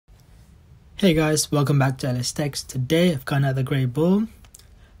Hey guys, welcome back to LS Techs. Today I've got another great build.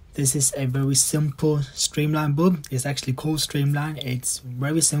 This is a very simple Streamline build. It's actually called Streamline. It's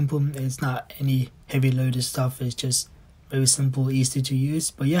very simple. It's not any heavy loaded stuff. It's just very simple, easy to use.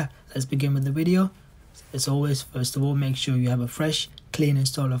 But yeah, let's begin with the video. As always, first of all, make sure you have a fresh, clean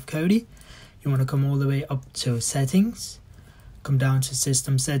install of Kodi. You want to come all the way up to settings. Come down to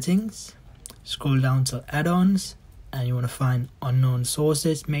system settings. Scroll down to add-ons. And you want to find unknown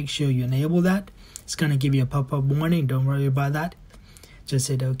sources. Make sure you enable that. It's going to give you a pop-up warning. Don't worry about that. Just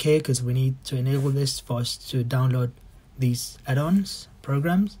hit OK because we need to enable this for us to download these add-ons,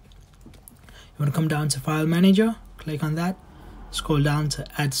 programs. You want to come down to File Manager. Click on that. Scroll down to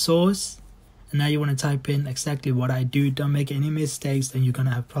Add Source. And now you want to type in exactly what I do. Don't make any mistakes, then you're going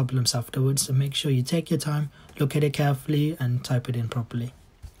to have problems afterwards. So make sure you take your time, look at it carefully, and type it in properly.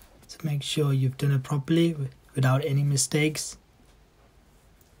 So make sure you've done it properly without any mistakes,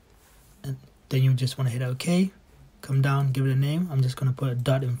 and then you just want to hit OK. Come down, give it a name. I'm just going to put a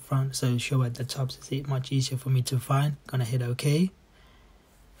dot in front so it'll show at the top, so it's much easier for me to find. Gonna hit OK.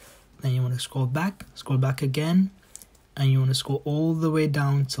 Then you want to scroll back again, and you want to scroll all the way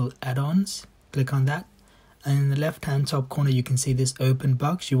down to add-ons. Click on that, and in the left hand top corner you can see this open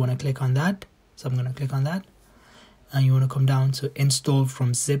box. You want to click on that, so I'm going to click on that, and you want to come down to install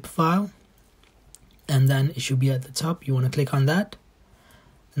from zip file. And then it should be at the top. You want to click on that,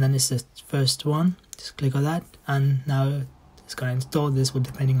 and then it's the first one. Just click on that, and now it's going to install. This will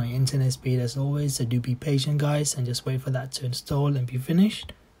depending on your internet speed as always, so do be patient guys and just wait for that to install and be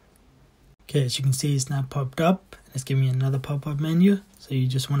finished. Okay, as you can see, it's now popped up. It's giving me another pop-up menu, so you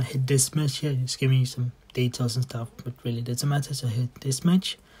just want to hit dismiss here. It's giving you some details and stuff, but really doesn't matter, so hit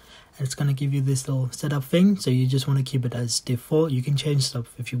dismiss. And it's going to give you this little setup thing, so you just want to keep it as default. You can change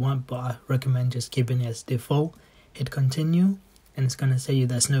stuff if you want, but I recommend just keeping it as default. Hit continue, and it's going to say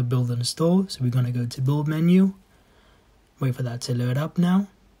there's no build install, so we're going to go to build menu. Wait for that to load up now.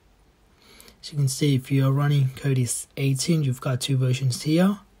 As you can see, if you're running Kodi 18, you've got two versions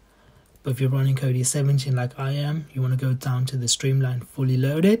here. But if you're running Kodi 17 like I am, you want to go down to the Streamline fully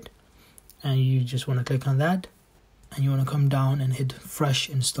loaded, and you just want to click on that. And you want to come down and hit fresh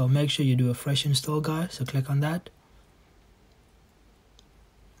install. Make sure you do a fresh install, guys. So click on that.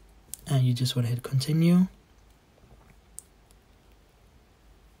 And you just want to hit continue.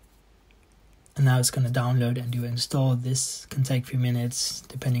 And now it's going to download and do install. This can take a few minutes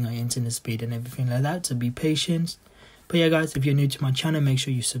depending on your internet speed and everything like that. So be patient. But yeah, guys, if you're new to my channel, make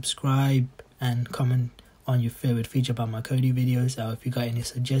sure you subscribe and comment on your favorite feature about my Kodi videos, or if you got any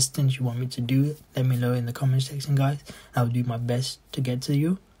suggestions you want me to do, let me know in the comment section, guys. I'll do my best to get to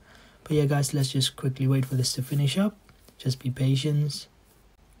you. But yeah, guys, let's just quickly wait for this to finish up. Just be patient.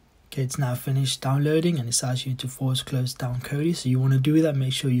 Okay, it's now finished downloading, and it's asking you to force close down Kodi. So you want to do that,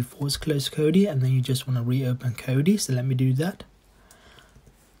 make sure you force close Kodi, and then you just want to reopen Kodi. So let me do that.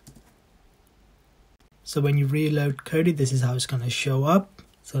 So when you reload Kodi, this is how it's going to show up.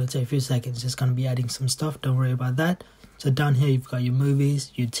 It's going to take a few seconds. Just going to be adding some stuff. Don't worry about that. So down here, you've got your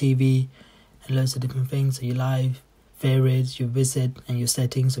movies, your TV, and loads of different things. So your live, favorites, your visit, and your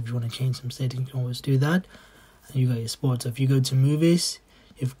settings. If you want to change some settings, you can always do that. And you got your sports. So if you go to movies,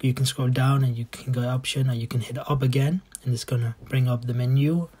 you can scroll down and you can go option, or you can hit up again. And it's going to bring up the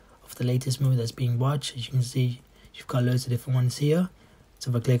menu of the latest movie that's being watched. As you can see, you've got loads of different ones here. So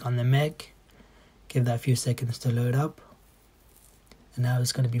if I click on the Mac, give that a few seconds to load up. And now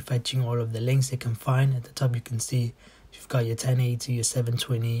it's going to be fetching all of the links it can find. At the top you can see you've got your 1080, your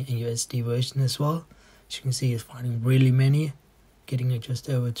 720 and your SD version as well. As you can see, it's finding really many, getting it just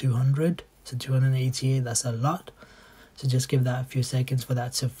over 200. So 288, that's a lot. So just give that a few seconds for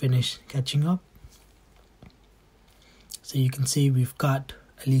that to finish catching up. So you can see we've got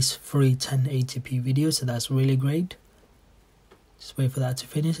at least 3 1080p videos, so that's really great. Just wait for that to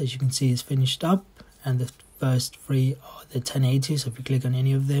finish. As you can see, it's finished up, and the first 3 are the 1080, so if you click on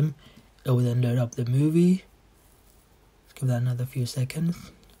any of them, it will then load up the movie. Let's give that another few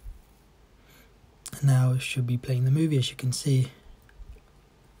seconds. And now it should be playing the movie. As you can see,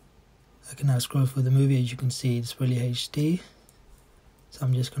 I can now scroll through the movie. As you can see, it's really HD. So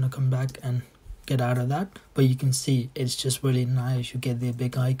I'm just going to come back and get out of that. But you can see it's just really nice. You get the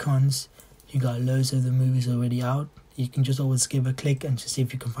big icons. You got loads of the movies already out. You can just always give a click and just see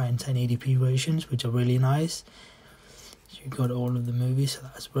if you can find 1080p versions, which are really nice. You got all of the movies, so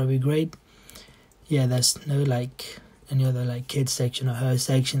that's very great. Yeah, there's no like any other like kids section or her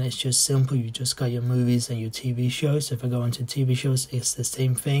section. It's just simple. You just got your movies and your TV shows. So if I go into TV shows, it's the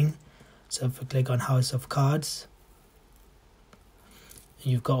same thing. So if I click on House of Cards,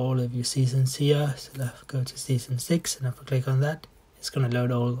 you've got all of your seasons here. So let's go to season 6, and if I click on that, It's gonna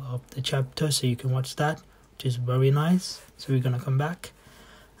load all of the chapters so you can watch that, which is very nice. So we're gonna come back.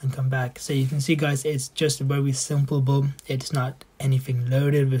 So you can see, guys, it's just a very simple build. It's not anything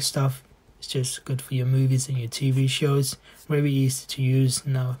loaded with stuff. It's just good for your movies and your TV shows. Very easy to use.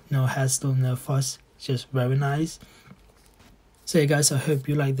 No hassle, no fuss. It's just very nice. So yeah, guys, I hope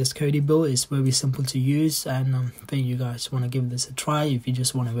you like this Kodi build. It's very simple to use, and I think you guys want to give this a try if you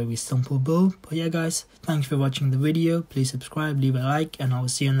just want a very simple build. But yeah, guys, thanks for watching the video. Please subscribe, leave a like, and I will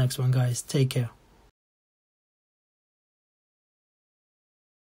see you in the next one, guys. Take care.